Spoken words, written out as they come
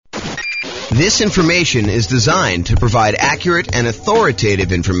This information is designed to provide accurate and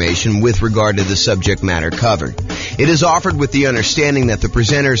authoritative information with regard to the subject matter covered. It is offered with the understanding that the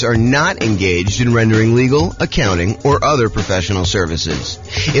presenters are not engaged in rendering legal, accounting, or other professional services.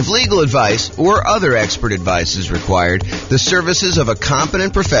 If legal advice or other expert advice is required, the services of a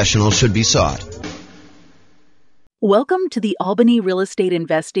competent professional should be sought. Welcome to the Albany Real Estate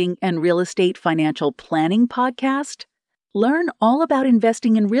Investing and Real Estate Financial Planning Podcast. Learn all about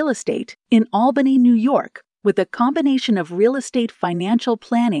investing in real estate in Albany, New York, with a combination of real estate financial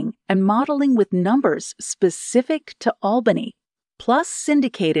planning and modeling with numbers specific to Albany, plus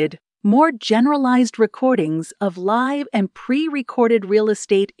syndicated, more generalized recordings of live and pre-recorded real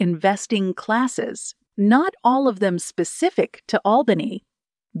estate investing classes, not all of them specific to Albany.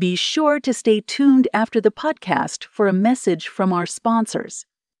 Be sure to stay tuned after the podcast for a message from our sponsors.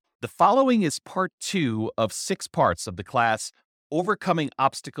 The following is part 2 of 6 parts of the class, Overcoming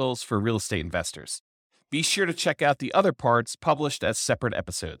Obstacles for Real Estate Investors. Be sure to check out the other parts published as separate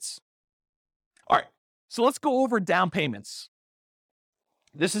episodes. All right, so let's go over down payments.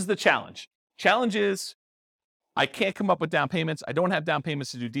 This is the challenge. Challenge is, I can't come up with down payments. I don't have down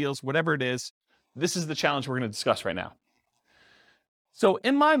payments to do deals, whatever it is. This is the challenge we're going to discuss right now. So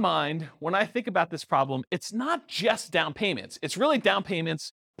in my mind, when I think about this problem, it's not just down payments. It's really down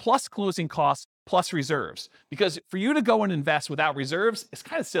payments plus closing costs, plus reserves. Because for you to go and invest without reserves, it's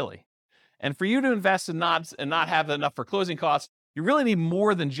kind of silly. And for you to invest and not have enough for closing costs, you really need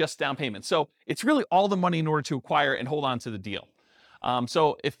more than just down payment. So it's really all the money in order to acquire and hold on to the deal.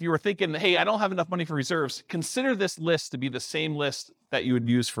 So if you were thinking, hey, I don't have enough money for reserves, consider this list to be the same list that you would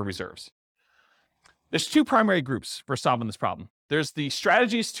use for reserves. There's 2 primary groups for solving this problem. There's the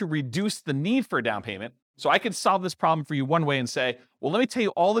strategies to reduce the need for a down payment. So I could solve this problem for you one way and say, well, let me tell you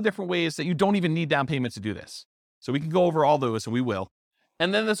all the different ways that you don't even need down payment to do this. So we can go over all those, and we will.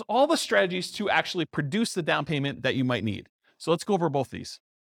 And then there's all the strategies to actually produce the down payment that you might need. So let's go over both these.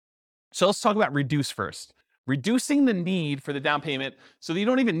 So let's talk about reduce first. Reducing the need for the down payment so that you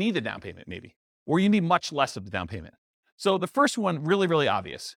don't even need the down payment maybe, or you need much less of the down payment. So the first one, really, really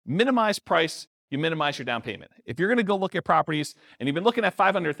obvious. Minimize price. You minimize your down payment. If you're going to go look at properties and you've been looking at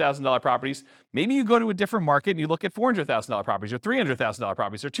 $500,000 properties, maybe you go to a different market and you look at $400,000 properties or $300,000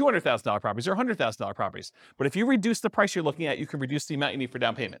 properties or $200,000 properties or $100,000 properties. But if you reduce the price you're looking at, you can reduce the amount you need for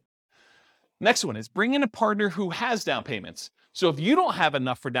down payment. Next one is bring in a partner who has down payments. So if you don't have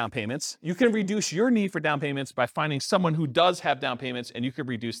enough for down payments, you can reduce your need for down payments by finding someone who does have down payments, and you can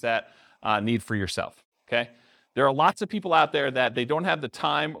reduce that need for yourself, okay? There are lots of people out there that they don't have the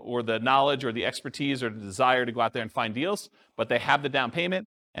time or the knowledge or the expertise or the desire to go out there and find deals, but they have the down payment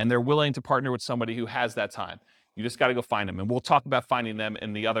and they're willing to partner with somebody who has that time. You just got to go find them. And we'll talk about finding them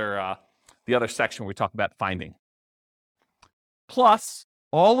in the other section where we talk about finding. Plus,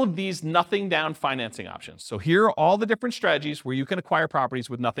 all of these nothing down financing options. So here are all the different strategies where you can acquire properties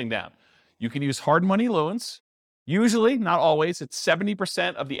with nothing down. You can use hard money loans. Usually, not always, it's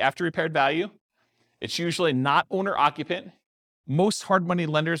 70% of the after repaired value. It's usually not owner-occupant. Most hard money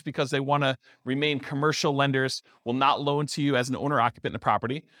lenders, because they want to remain commercial lenders, will not loan to you as an owner-occupant in the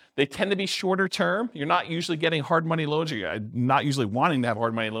property. They tend to be shorter term. You're not usually getting hard money loans, or you're not usually wanting to have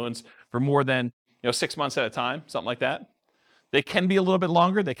hard money loans for more than 6 months at a time, something like that. They can be a little bit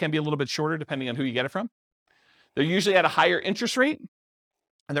longer. They can be a little bit shorter, depending on who you get it from. They're usually at a higher interest rate,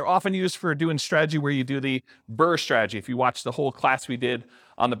 and they're often used for doing strategy where you do the BRRRR strategy. If you watch the whole class we did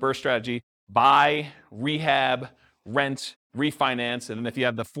on the BRRRR strategy, buy, rehab, rent, refinance, and then if you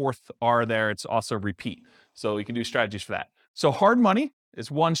have the 4th R there, it's also repeat. So you can do strategies for that. So hard money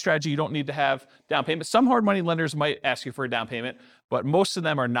is one strategy you don't need to have down payment. Some hard money lenders might ask you for a down payment, but most of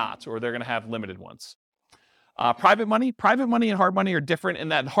them are not, or they're going to have limited ones. Private money and hard money are different in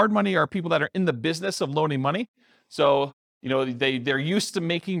that hard money are people that are in the business of loaning money. So, they're used to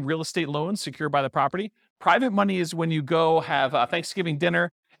making real estate loans secured by the property. Private money is when you go have a Thanksgiving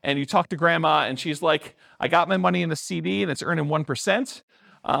dinner and you talk to grandma and she's like, I got my money in the CD and it's earning 1%.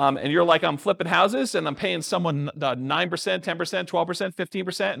 And you're like, I'm flipping houses and I'm paying someone 9%, 10%, 12%,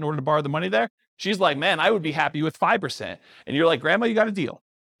 15% in order to borrow the money there. She's like, man, I would be happy with 5%. And you're like, grandma, you got a deal.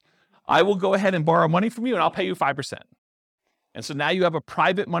 I will go ahead and borrow money from you and I'll pay you 5%. And so now you have a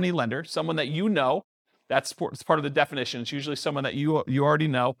private money lender, someone that you know. That's part of the definition. It's usually someone that you already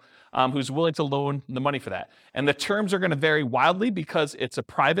know who's willing to loan the money for that. And the terms are going to vary wildly because it's a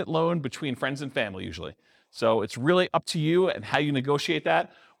private loan between friends and family usually. So it's really up to you and how you negotiate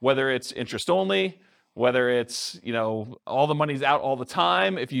that, whether it's interest only, whether it's, all the money's out all the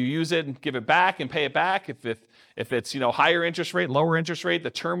time. If you use it and give it back and pay it back, if it's, higher interest rate, lower interest rate,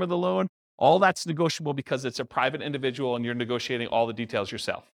 the term of the loan, all that's negotiable because it's a private individual and you're negotiating all the details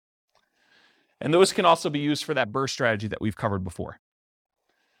yourself. And those can also be used for that burst strategy that we've covered before.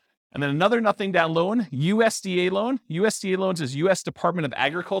 And then another nothing down loan, USDA loan. USDA loans is U.S. Department of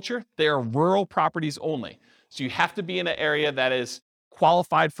Agriculture. They are rural properties only. So you have to be in an area that is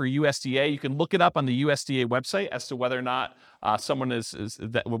qualified for USDA. You can look it up on the USDA website as to whether or not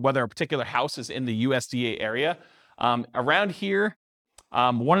whether a particular house is in the USDA area. Around here,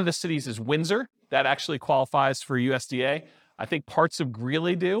 one of the cities is Windsor. That actually qualifies for USDA. I think parts of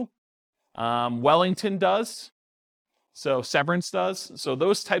Greeley do. Wellington does. So Severance does. So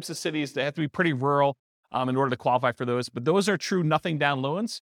those types of cities, they have to be pretty rural in order to qualify for those. But those are true nothing down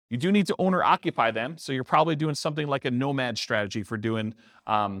loans. You do need to own or occupy them. So you're probably doing something like a nomad strategy for doing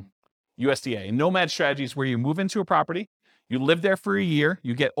USDA. A nomad strategy is where you move into a property, you live there for a year,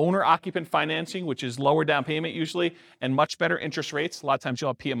 you get owner occupant financing, which is lower down payment usually, and much better interest rates. A lot of times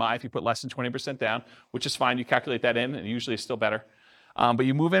you'll have PMI if you put less than 20% down, which is fine. You calculate that in, and usually it's still better. But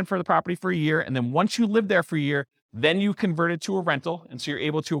you move in for the property for a year, and then once you live there for a year, then you convert it to a rental, and so you're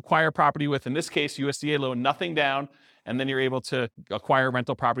able to acquire property with, in this case, USDA loan, nothing down, and then you're able to acquire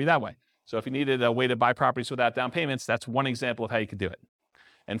rental property that way. So if you needed a way to buy properties without down payments, that's one example of how you could do it.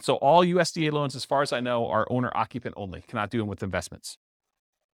 And so all USDA loans, as far as I know, are owner-occupant only, cannot do them with investments.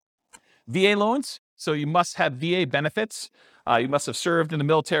 VA loans, so you must have VA benefits. You must have served in the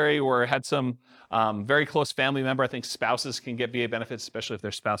military or had some very close family member. I think spouses can get VA benefits, especially if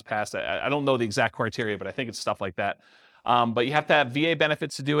their spouse passed. I don't know the exact criteria, but I think it's stuff like that. But you have to have VA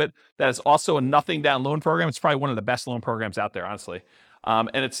benefits to do it. That is also a nothing down loan program. It's probably one of the best loan programs out there, honestly. And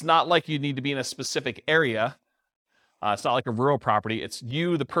it's not like you need to be in a specific area. It's not like a rural property. It's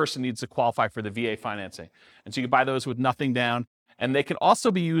you, the person, needs to qualify for the VA financing. And so you can buy those with nothing down. And they can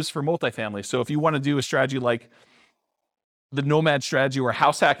also be used for multifamily. So if you want to do a strategy like the nomad strategy or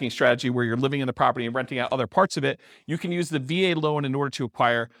house hacking strategy where you're living in the property and renting out other parts of it, you can use the VA loan in order to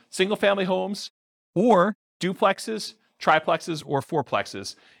acquire single family homes or duplexes, triplexes, or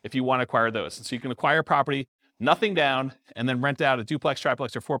fourplexes if you want to acquire those. And so you can acquire property, nothing down, and then rent out a duplex,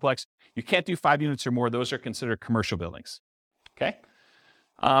 triplex, or fourplex. You can't do 5 units or more. Those are considered commercial buildings. Okay?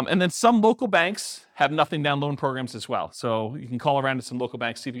 And then some local banks have nothing down loan programs as well. So you can call around to some local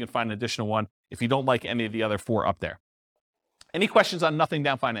banks, see if you can find an additional one if you don't like any of the other 4 up there. Any questions on nothing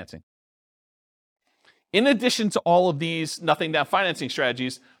down financing? In addition to all of these nothing down financing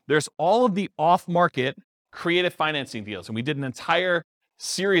strategies, there's all of the off-market creative financing deals. And we did an entire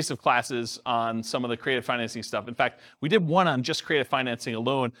series of classes on some of the creative financing stuff. In fact, we did one on just creative financing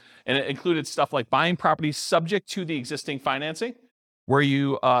alone, and it included stuff like buying properties subject to the existing financing, where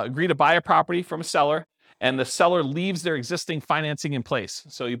you agree to buy a property from a seller, and the seller leaves their existing financing in place.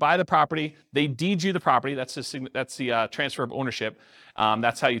 So you buy the property, they deed you the property, that's the transfer of ownership.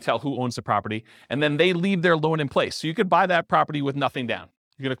 That's how you tell who owns the property. And then they leave their loan in place. So you could buy that property with nothing down.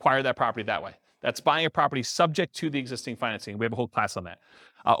 You can acquire that property that way. That's buying a property subject to the existing financing. We have a whole class on that.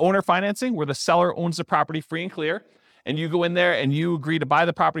 Owner financing, where the seller owns the property free and clear, and you go in there and you agree to buy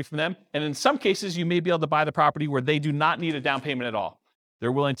the property from them. And in some cases, you may be able to buy the property where they do not need a down payment at all.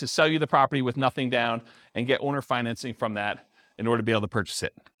 They're willing to sell you the property with nothing down and get owner financing from that in order to be able to purchase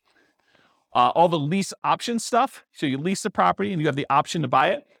it. All the lease option stuff, so you lease the property and you have the option to buy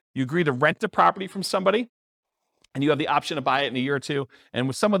it. You agree to rent the property from somebody, and you have the option to buy it in a year or two. And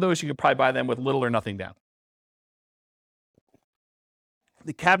with some of those, you could probably buy them with little or nothing down.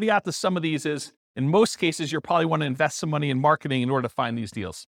 The caveat to some of these is, in most cases, you'll probably want to invest some money in marketing in order to find these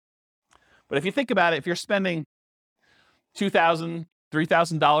deals. But if you think about it, if you're spending $2,000,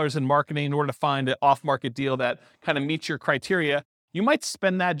 $3,000 in marketing in order to find an off-market deal that kind of meets your criteria, you might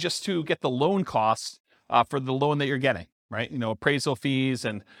spend that just to get the loan costs for the loan that you're getting, right? You know, appraisal fees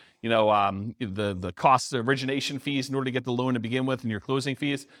and, you know, the cost of origination fees in order to get the loan to begin with and your closing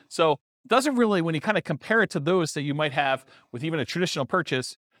fees. So it doesn't really, when you kind of compare it to those that you might have with even a traditional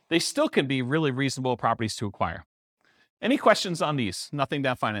purchase, they still can be really reasonable properties to acquire. Any questions on these? Nothing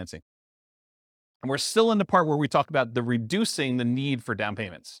down financing. And we're still in the part where we talk about the reducing the need for down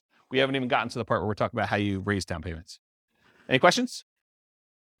payments. We haven't even gotten to the part where we're talking about how you raise down payments. Any questions?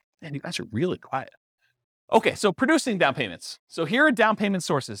 Man, you guys are really quiet. Okay, so producing down payments. So here are down payment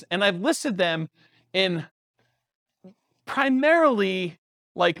sources, and I've listed them in primarily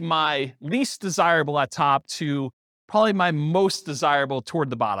like my least desirable at top to probably my most desirable toward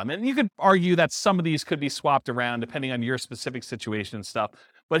the bottom. And you could argue that some of these could be swapped around depending on your specific situation and stuff.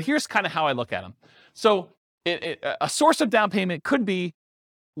 But here's kind of how I look at them. So a source of down payment could be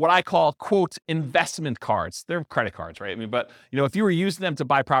what I call, quote, investment cards. They're credit cards, right? I mean, but, you know, if you were using them to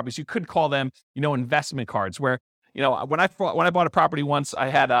buy properties, you could call them, you know, investment cards where, you know, when I bought a property once, I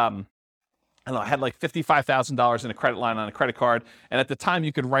had I don't know, I had like $55,000 in a credit line on a credit card. And at the time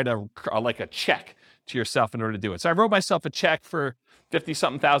you could write a check to yourself in order to do it. So I wrote myself a check for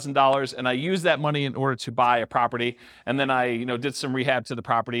 $50-something thousand, and I used that money in order to buy a property. And then I, did some rehab to the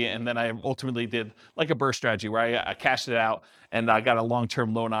property. And then I ultimately did like a burst strategy where I cashed it out and I got a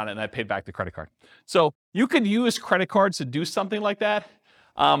long-term loan on it and I paid back the credit card. So you could use credit cards to do something like that.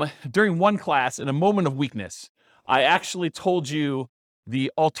 During one class, in a moment of weakness, I actually told you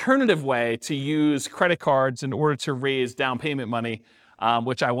the alternative way to use credit cards in order to raise down payment money,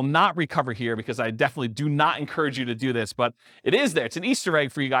 which I will not recover here because I definitely do not encourage you to do this, but it is there. It's an Easter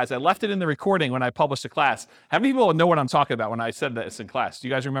egg for you guys. I left it in the recording when I published the class. How many people know what I'm talking about when I said that it's in class? Do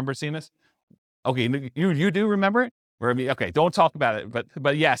you guys remember seeing this? Okay, you do remember it? Okay, don't talk about it,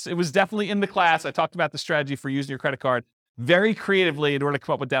 but yes, it was definitely in the class. I talked about the strategy for using your credit card very creatively in order to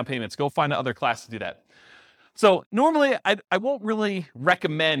come up with down payments. Go find another class to do that. So normally, I won't really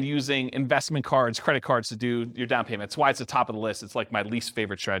recommend using investment cards, credit cards to do your down payment. That's why it's the top of the list. It's like my least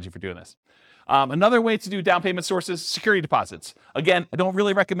favorite strategy for doing this. Another way to do down payment sources, security deposits. Again, I don't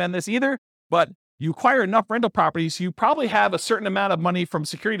really recommend this either, but you acquire enough rental properties, you probably have a certain amount of money from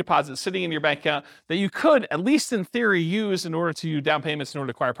security deposits sitting in your bank account that you could, at least in theory, use in order to do down payments in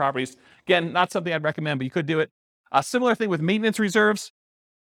order to acquire properties. Again, not something I'd recommend, but you could do it. A similar thing with maintenance reserves.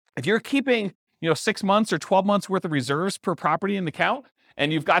 If you're keeping 6 months or 12 months worth of reserves per property in the account,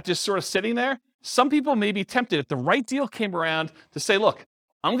 and you've got just sort of sitting there, some people may be tempted if the right deal came around to say, look,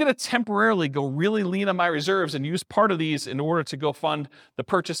 I'm going to temporarily go really lean on my reserves and use part of these in order to go fund the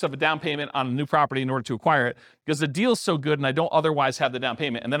purchase of a down payment on a new property in order to acquire it because the deal's so good and I don't otherwise have the down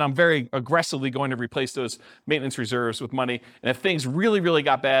payment. And then I'm very aggressively going to replace those maintenance reserves with money. And if things really, really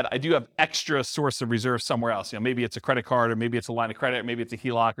got bad, I do have extra source of reserves somewhere else. Maybe it's a credit card or maybe it's a line of credit, or maybe it's a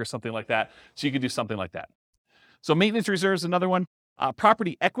HELOC or something like that. So you could do something like that. So maintenance reserves, another one.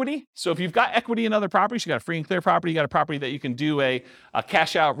 Property equity. So if you've got equity in other properties, you got a free and clear property, you got a property that you can do a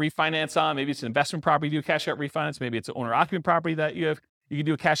cash out refinance on. Maybe it's an investment property you do a cash out refinance. Maybe it's an owner occupant property that you can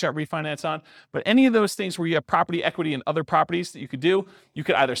do a cash out refinance on. But any of those things where you have property equity in other properties that you could do, you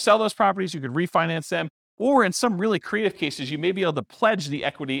could either sell those properties, you could refinance them, or in some really creative cases, you may be able to pledge the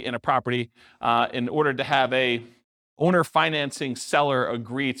equity in a property in order to have a owner financing seller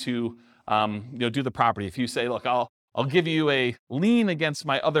agree to do the property. If you say, look, I'll give you a lien against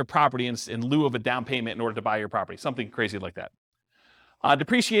my other property in lieu of a down payment in order to buy your property, something crazy like that.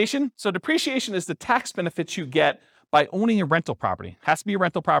 Depreciation. So depreciation is the tax benefits you get by owning a rental property. It has to be a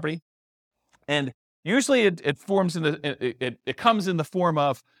rental property. And usually it comes in the form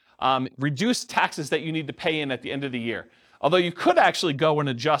of reduced taxes that you need to pay in at the end of the year. Although you could actually go and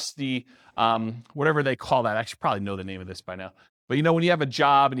adjust the, whatever they call that. I actually probably know the name of this by now. But when you have a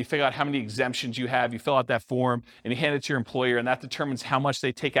job and you figure out how many exemptions you have, you fill out that form and you hand it to your employer, and that determines how much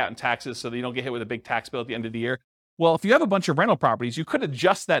they take out in taxes so that you don't get hit with a big tax bill at the end of the year. Well, if you have a bunch of rental properties, you could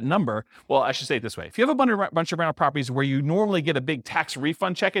adjust that number. Well, I should say it this way. If you have a bunch of rental properties where you normally get a big tax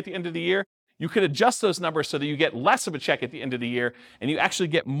refund check at the end of the year, you could adjust those numbers so that you get less of a check at the end of the year and you actually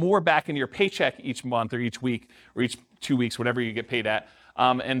get more back in your paycheck each month or each week or each 2 weeks, whatever you get paid at.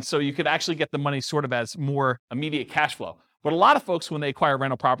 And so you could actually get the money sort of as more immediate cash flow. But a lot of folks, when they acquire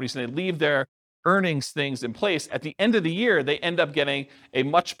rental properties and they leave their earnings things in place, at the end of the year, they end up getting a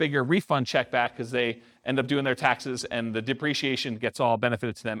much bigger refund check back because they end up doing their taxes and the depreciation gets all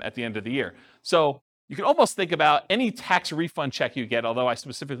benefited to them at the end of the year. So you can almost think about any tax refund check you get, although I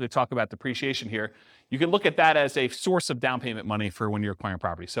specifically talk about depreciation here, you can look at that as a source of down payment money for when you're acquiring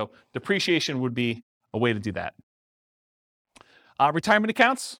property. So depreciation would be a way to do that. Retirement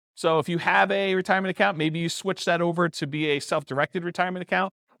accounts. So if you have a retirement account, maybe you switch that over to be a self-directed retirement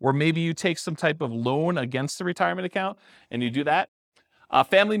account, or maybe you take some type of loan against the retirement account and you do that.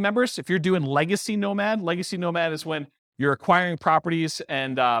 Family members, if you're doing legacy nomad is when you're acquiring properties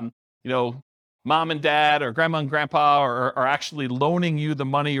and, mom and dad or grandma and grandpa are actually loaning you the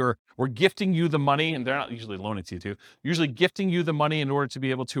money or gifting you the money, and they're not usually loaning to you too, usually gifting you the money in order to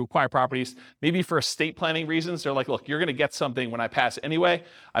be able to acquire properties. Maybe for estate planning reasons, they're like, look, you're going to get something when I pass anyway.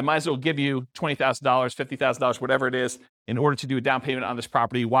 I might as well give you $20,000, $50,000, whatever it is, in order to do a down payment on this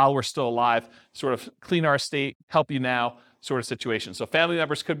property while we're still alive, sort of clean our estate, help you now sort of situation. So family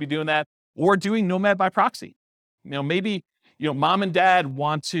members could be doing that or doing nomad by proxy. Maybe mom and dad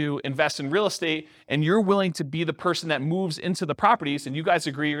want to invest in real estate and you're willing to be the person that moves into the properties and you guys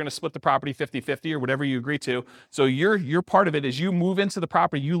agree you're going to split the property 50-50 or whatever you agree to. So you're part of it as you move into the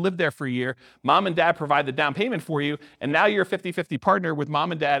property, you live there for a year, mom and dad provide the down payment for you, and now you're a 50-50 partner with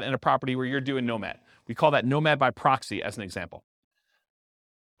mom and dad in a property where you're doing nomad. We call that nomad by proxy as an example.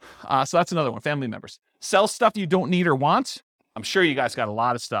 So that's another one, family members. Sell stuff you don't need or want. I'm sure you guys got a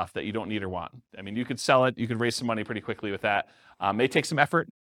lot of stuff that you don't need or want. I mean, you could sell it, you could raise some money pretty quickly with that. May take some effort,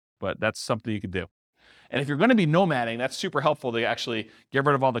 but that's something you could do. And if you're going to be nomading, that's super helpful to actually get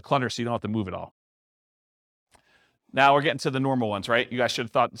rid of all the clutter so you don't have to move it all. Now we're getting to the normal ones, right? You guys should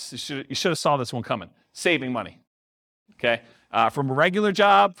have saw this one coming. Saving money, okay? From a regular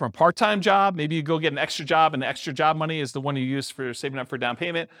job, from a part-time job, maybe you go get an extra job, and the extra job money is the one you use for saving up for down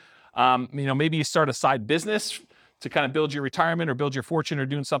payment. Maybe you start a side business to kind of build your retirement or build your fortune or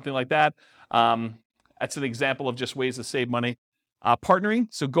doing something like that. That's an example of just ways to save money. Partnering,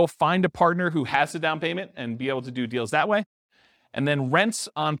 so go find a partner who has the down payment and be able to do deals that way. And then rents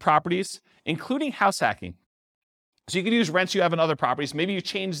on properties, including house hacking. So you can use rents you have in other properties. Maybe you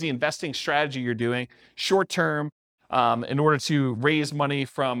change the investing strategy you're doing short term in order to raise money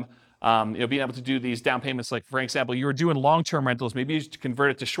from being able to do these down payments. Like, for example, you were doing long-term rentals. Maybe you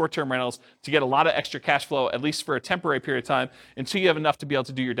convert it to short-term rentals to get a lot of extra cash flow, at least for a temporary period of time, until you have enough to be able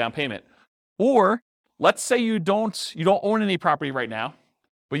to do your down payment. Or let's say you don't own any property right now,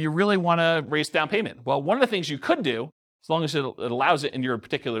 but you really want to raise down payment. Well, one of the things you could do, as long as it allows it in your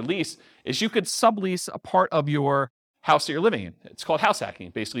particular lease, is you could sublease a part of your house that you're living in. It's called house hacking.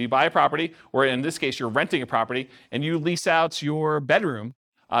 Basically, you buy a property, or in this case, you're renting a property, and you lease out your bedroom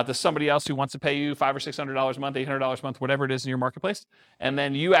to somebody else who wants to pay you $500 or $600 a month, $800 a month, whatever it is in your marketplace, and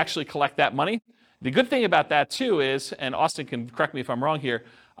then you actually collect that money. The good thing about that too is, and Austin can correct me if I'm wrong here,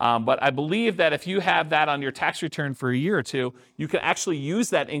 but I believe that if you have that on your tax return for a year or two, you can actually use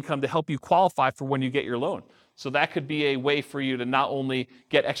that income to help you qualify for when you get your loan. So that could be a way for you to not only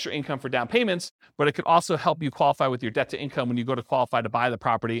get extra income for down payments, but it could also help you qualify with your debt to income when you go to qualify to buy the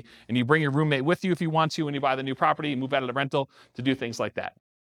property, and you bring your roommate with you if you want to when you buy the new property, you move out of the rental to do things like that.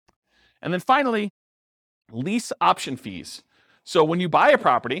 And then finally, lease option fees. So when you buy a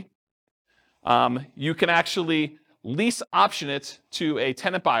property, you can actually lease option it to a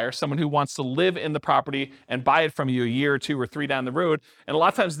tenant buyer, someone who wants to live in the property and buy it from you a year or 2 or 3 down the road. And a lot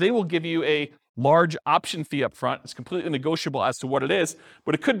of times they will give you a large option fee up front. It's completely negotiable as to what it is,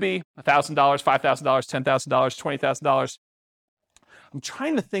 but it could be $1,000, $5,000, $10,000, $20,000. I'm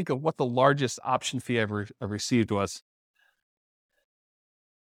trying to think of what the largest option fee I ever received was.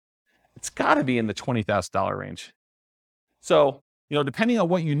 It's got to be in the $20,000 range. So, depending on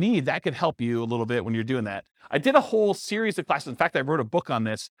what you need, that could help you a little bit when you're doing that. I did a whole series of classes. In fact, I wrote a book on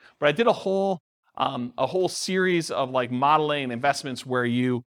this, but I did a whole series of like modeling investments where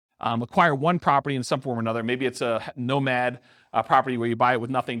you acquire one property in some form or another. Maybe it's a nomad property where you buy it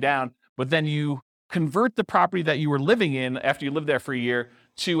with nothing down, but then you convert the property that you were living in after you lived there for a year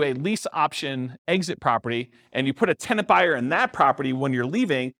to a lease option exit property, and you put a tenant buyer in that property when you're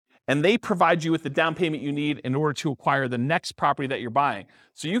leaving, and they provide you with the down payment you need in order to acquire the next property that you're buying.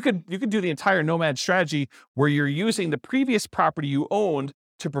 So you could do the entire nomad strategy where you're using the previous property you owned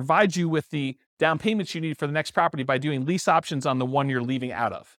to provide you with the down payments you need for the next property by doing lease options on the one you're leaving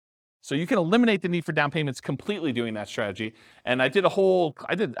out of. So you can eliminate the need for down payments completely doing that strategy. And I taught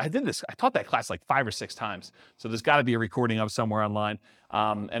that class like 5 or 6 times. So there's got to be a recording of somewhere online.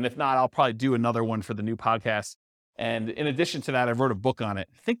 And if not, I'll probably do another one for the new podcast. And in addition to that, I wrote a book on it.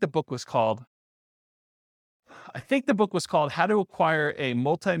 I think the book was called How to Acquire a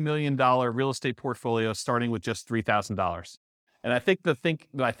Multi-Million-Dollar Real Estate Portfolio Starting with Just $3,000. And I think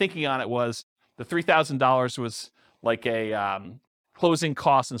my thinking on it was the $3,000 was like a closing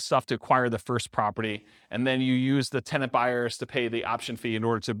costs and stuff to acquire the first property. And then you use the tenant buyers to pay the option fee in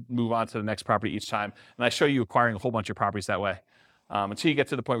order to move on to the next property each time. And I show you acquiring a whole bunch of properties that way until you get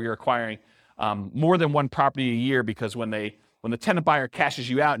to the point where you're acquiring more than one property a year, because when the tenant buyer cashes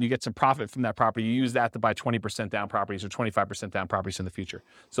you out and you get some profit from that property, you use that to buy 20% down properties or 25% down properties in the future.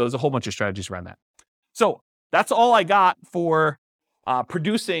 So there's a whole bunch of strategies around that. So that's all I got for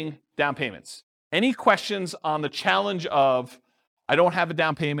producing down payments. Any questions on the challenge of I don't have a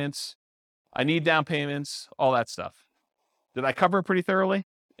down payments, I need down payments, all that stuff? Did I cover it pretty thoroughly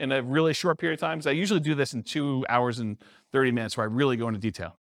in a really short period of time? Because I usually do this in 2 hours and 30 minutes where I really go into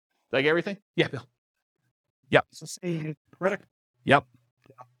detail. Did I get everything? Yeah, Bill. Yep. Yep.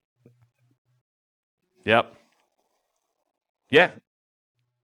 Yep. Yeah.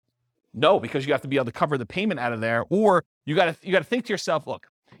 No, because you have to be able to cover the payment out of there, or you got to think to yourself, look,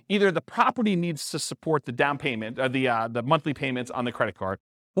 either the property needs to support the down payment or the monthly payments on the credit card,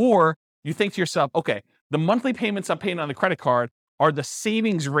 or you think to yourself, okay, the monthly payments I'm paying on the credit card are the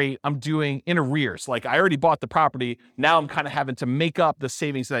savings rate I'm doing in arrears. Like I already bought the property. Now I'm kind of having to make up the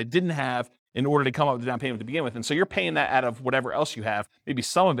savings that I didn't have in order to come up with the down payment to begin with. And so you're paying that out of whatever else you have. Maybe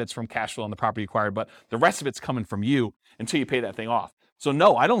some of it's from cash flow on the property acquired, but the rest of it's coming from you until you pay that thing off. So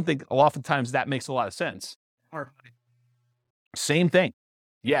no, I don't think oftentimes that makes a lot of sense. Same thing.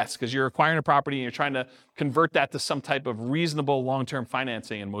 Yes, because you're acquiring a property and you're trying to convert that to some type of reasonable long-term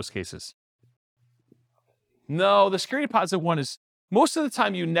financing in most cases. No, the security deposit one is, most of the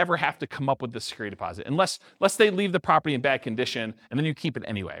time you never have to come up with the security deposit unless they leave the property in bad condition and then you keep it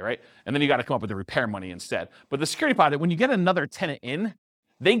anyway, right? And then you got to come up with the repair money instead. But the security deposit, when you get another tenant in,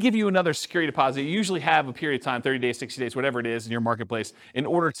 they give you another security deposit. You usually have a period of time, 30 days, 60 days, whatever it is in your marketplace, in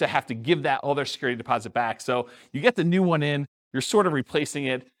order to have to give that other security deposit back. So you get the new one in, you're sort of replacing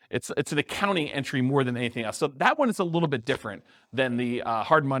it. It's an accounting entry more than anything else. So that one is a little bit different than the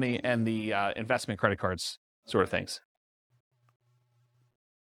hard money and the investment credit cards sort of things.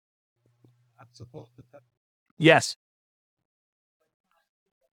 Yes.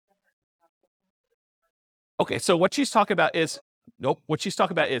 Okay, so what she's talking about is, what she's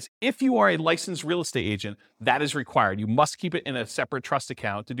talking about is if you are a licensed real estate agent, that is required. You must keep it in a separate trust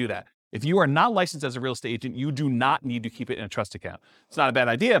account to do that. If you are not licensed as a real estate agent, you do not need to keep it in a trust account. It's not a bad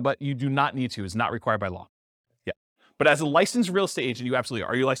idea, but you do not need to. It's not required by law. Yeah. But as a licensed real estate agent, you absolutely are.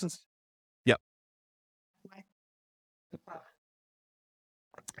 Are you licensed? Yep.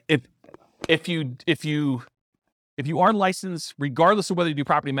 If you are licensed, regardless of whether you do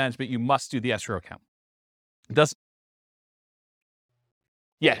property management, you must do the escrow account.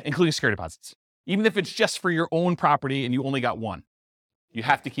 Yeah, including security deposits. Even if it's just for your own property and you only got one, you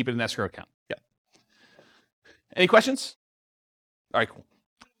have to keep it in an escrow account. Yeah. Any questions? All right, cool.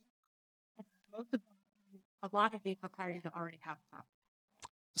 A lot of these require you to already have that.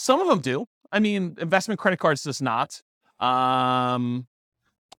 Some of them do. I mean, investment credit cards does not.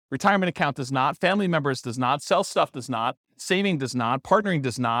 Retirement account does not. Family members does not. Sell stuff does not. Saving does not. Partnering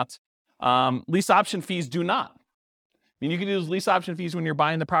does not. Lease option fees do not. I mean, you can use lease option fees when you're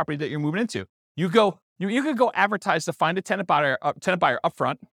buying the property that you're moving into. You could go advertise to find a tenant buyer up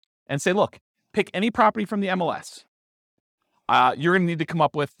front and say, look, pick any property from the MLS. You're going to need to come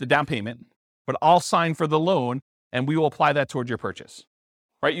up with the down payment, but I'll sign for the loan and we will apply that towards your purchase.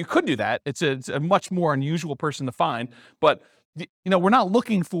 Right? You could do that. It's a much more unusual person to find, but we're not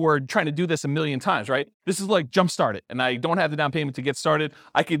looking for trying to do this a million times, right? This is like jumpstart it, and I don't have the down payment to get started.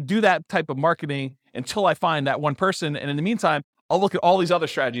 I could do that type of marketing until I find that one person, and in the meantime, I'll look at all these other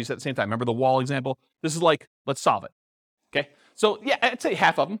strategies at the same time. Remember the wall example? This is like, let's solve it, okay? So yeah, I'd say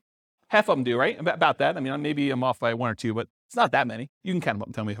half of them do, right? About that. I mean, maybe I'm off by one or two, but it's not that many. You can count them up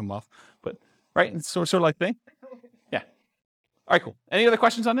and tell me if I'm off, but right? It's sort of like thing. Yeah. All right, cool. Any other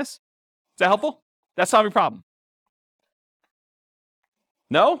questions on this? Is that helpful? That's solving your problem.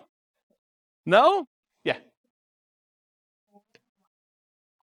 No? No? Yeah.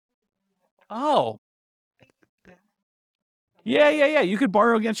 Oh. Yeah. You could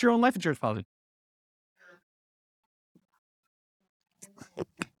borrow against your own life insurance policy.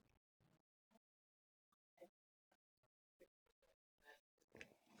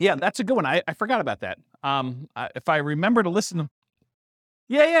 Yeah, that's a good one. I forgot about that. If I remember to listen to...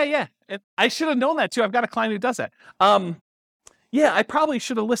 Yeah. I should have known that too. I've got a client who does that. Yeah, I probably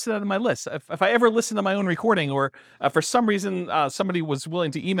should have listed that on my list. If I ever listen to my own recording or for some reason somebody was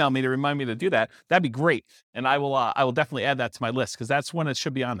willing to email me to remind me to do that, that'd be great. And I will definitely add that to my list because that's when it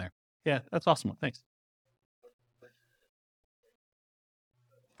should be on there. Yeah, that's awesome. Thanks.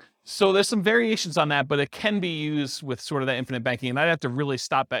 So there's some variations on that, but it can be used with sort of that infinite banking. And I'd have to really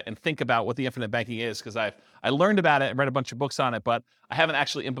stop and think about what the infinite banking is because I learned about it and read a bunch of books on it, but I haven't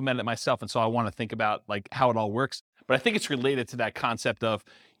actually implemented it myself. And so I want to think about like how it all works. But I think it's related to that concept of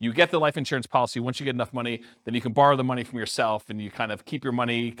you get the life insurance policy. Once you get enough money, then you can borrow the money from yourself and you kind of keep your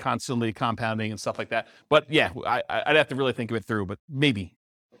money constantly compounding and stuff like that. But yeah, I'd have to really think of it through, but maybe.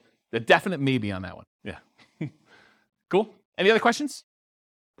 The definite maybe on that one. Yeah. Cool. Any other questions?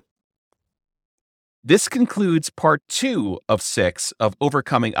 This concludes part 2 of 6 of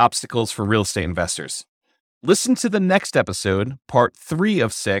Overcoming Obstacles for Real Estate Investors. Listen to the next episode, part 3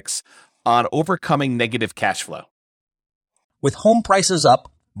 of 6, on overcoming negative cash flow. With home prices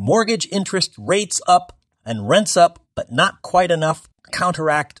up, mortgage interest rates up, and rents up, but not quite enough to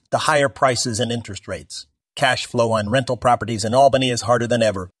counteract the higher prices and interest rates. Cash flow on rental properties in Albany is harder than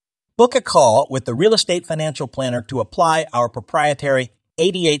ever. Book a call with the Real Estate Financial Planner to apply our proprietary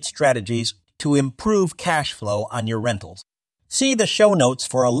 88 strategies to improve cash flow on your rentals. See the show notes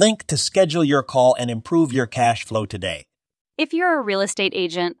for a link to schedule your call and improve your cash flow today. If you're a real estate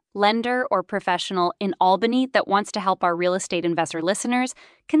agent, lender, or professional in Albany that wants to help our real estate investor listeners,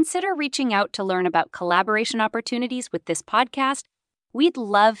 consider reaching out to learn about collaboration opportunities with this podcast. We'd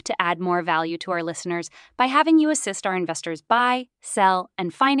love to add more value to our listeners by having you assist our investors buy, sell,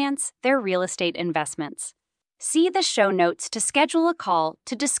 and finance their real estate investments. See the show notes to schedule a call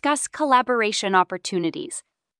to discuss collaboration opportunities.